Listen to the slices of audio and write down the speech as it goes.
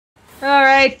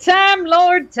Alright, time,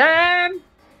 Lord, time!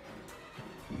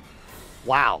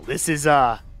 Wow, this is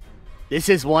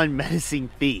one menacing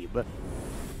theme.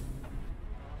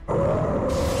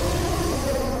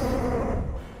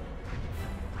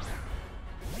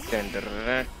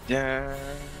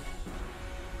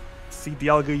 See,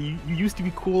 Dialga, you used to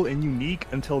be cool and unique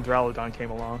until Dralodon came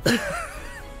along.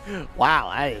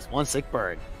 Wow, that is one sick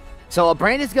bird. So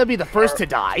Brandon's gonna be the first to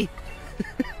die.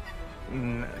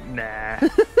 Nah.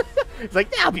 It's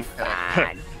like, that'll be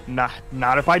fine. Not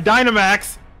if I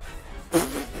Dynamax!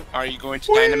 Are you going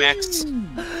to Dynamax?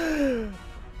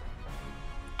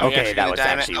 Okay, that was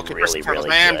actually really good.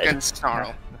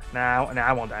 Nah,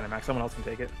 I won't Dynamax. Someone else can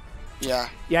take it. Yeah.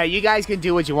 Yeah, you guys can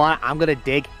do what you want. I'm gonna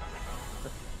dig.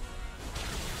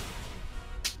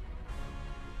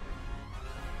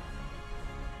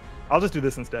 I'll just do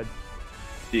this instead.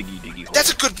 Diggy.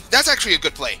 That's actually a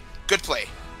good play. Good play.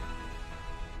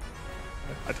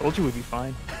 I told you we'd be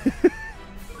fine.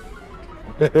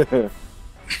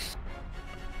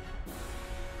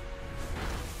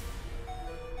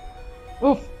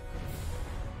 Oof.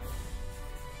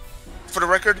 For the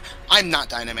record, I'm not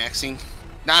Dynamaxing.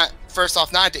 First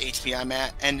off, not at the HP I'm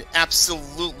at, and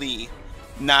absolutely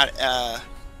not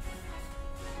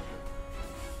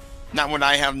when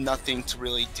I have nothing to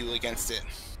really do against it.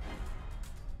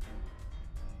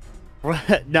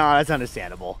 No, that's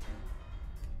understandable.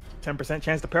 10%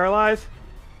 chance to paralyze?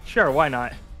 Sure, why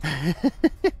not?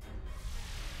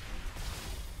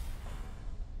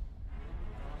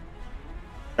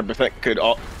 10% could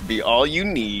be all you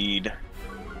need.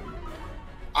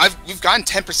 We've gotten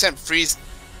 10%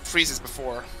 freezes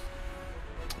before.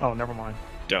 Oh, never mind.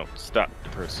 Don't stop to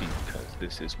proceed, because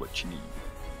this is what you need.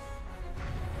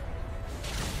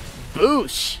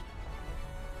 Boosh!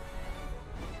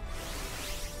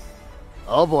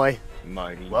 Oh boy.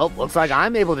 Mighty. Well, looks like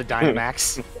I'm able to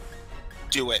Dynamax.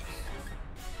 Do it.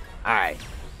 Alright.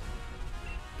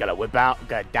 Gotta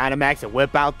Dynamax and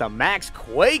whip out the Max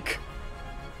Quake.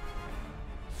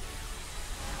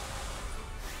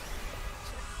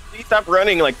 Please stop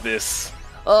running like this.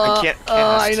 I can't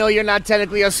cast. I know you're not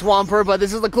technically a Swamper, but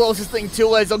this is the closest thing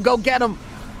to it, so go get him.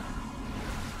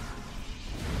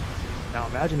 Now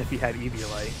imagine if he had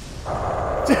Eviolite.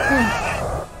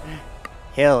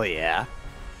 Hell yeah.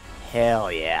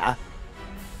 Hell yeah.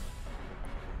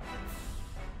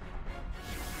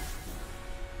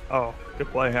 Oh,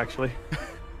 good play, actually.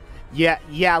 Yeah,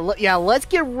 let's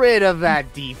get rid of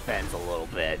that defense a little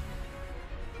bit.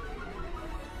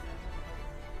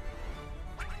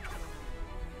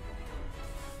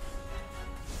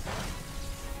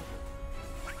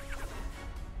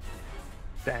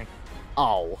 Dang.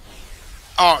 Oh.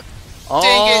 Oh,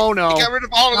 dang it. No. They got rid of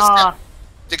all the stat.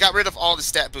 They got rid of all the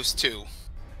stat boosts too.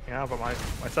 Yeah, but my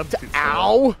substitute's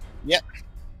Ow! Yep.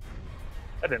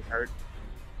 That didn't hurt.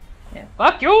 Yeah,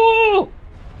 fuck you!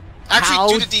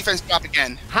 Actually, do the defense drop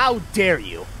again. How dare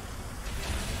you?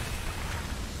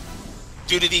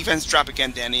 Do the defense drop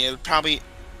again, Danny. It would probably...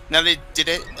 Now they did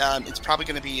it, it's probably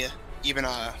going to be even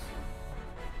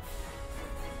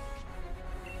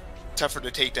tougher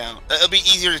to take down. It'll be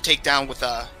easier to take down with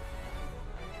a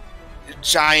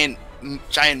giant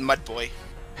mud boy.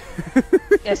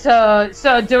 Yeah,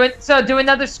 so do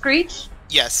another Screech?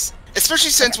 Yes. Especially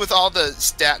since with all the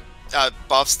stat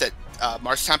buffs that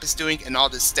Marshtomp is doing and all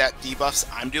the stat debuffs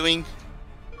I'm doing,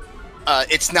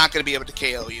 it's not going to be able to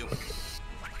KO you.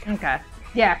 Okay.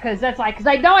 Yeah, because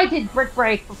I know I did Brick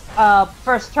Break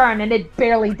first turn and it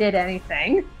barely did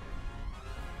anything.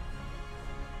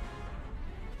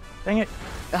 Dang it.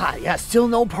 Ah, yeah, still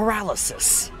no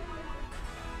paralysis.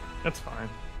 That's fine.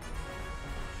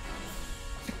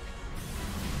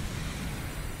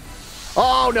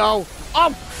 Oh no!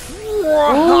 Oh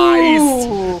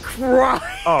Christ! Christ!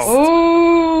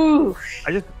 Oh. Ooh!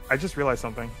 I just realized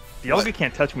something. Dialga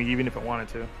can't touch me even if it wanted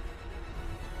to.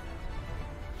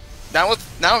 Not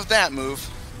with that move.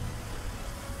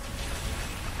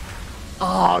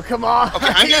 Oh, come on!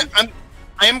 Okay,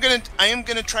 I am gonna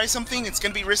try something. It's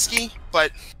gonna be risky,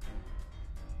 but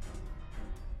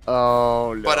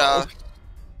oh no! But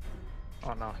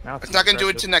Oh no! Now it's not gonna do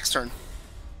it to next turn.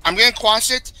 I'm gonna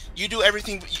quash it. You do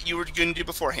everything you were gonna do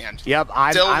beforehand. Yep,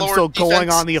 I'm still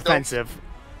going on the offensive.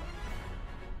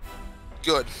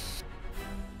 Good.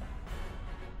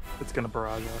 It's gonna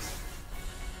barrage us.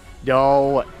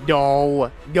 No!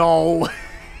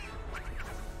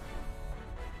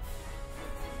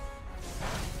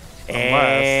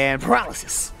 And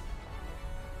paralysis.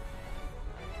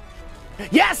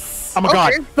 Yes! Oh my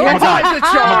god! Third time's the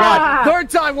charm. Oh my god! Third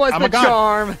time was the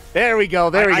charm. There we go.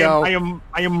 There we go.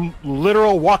 I am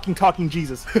literal walking, talking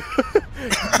Jesus.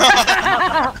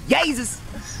 Jesus!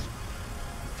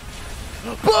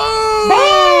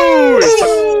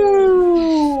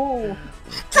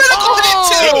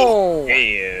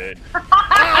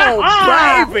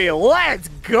 baby. Let's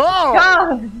go.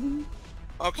 God.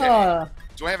 Okay.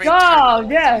 Do I have any? Oh,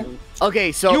 turn- yeah.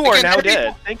 Okay, so You are Again, now every dead.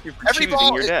 ball- Thank you for every choosing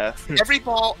ball your is- death.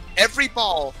 Every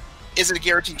ball is a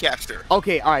guaranteed capture.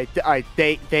 Okay, all right.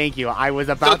 Thank you. I was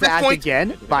about at to this ask point-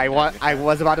 again, but I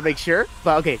was about to make sure.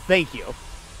 But okay, thank you.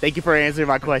 Thank you for answering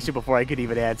my question before I could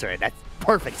even answer it. That's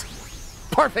perfect.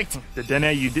 Perfect. The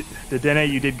Dene,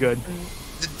 you did good.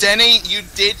 Denny, you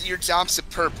did your job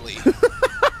superbly.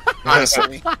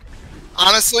 Honestly.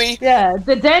 Honestly, Yeah,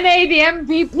 the Dene, the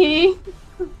MVP.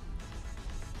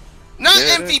 not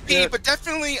Yeah, MVP, yeah. but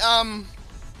definitely, I'm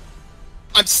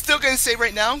still gonna say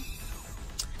right now,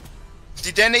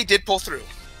 Dene did pull through.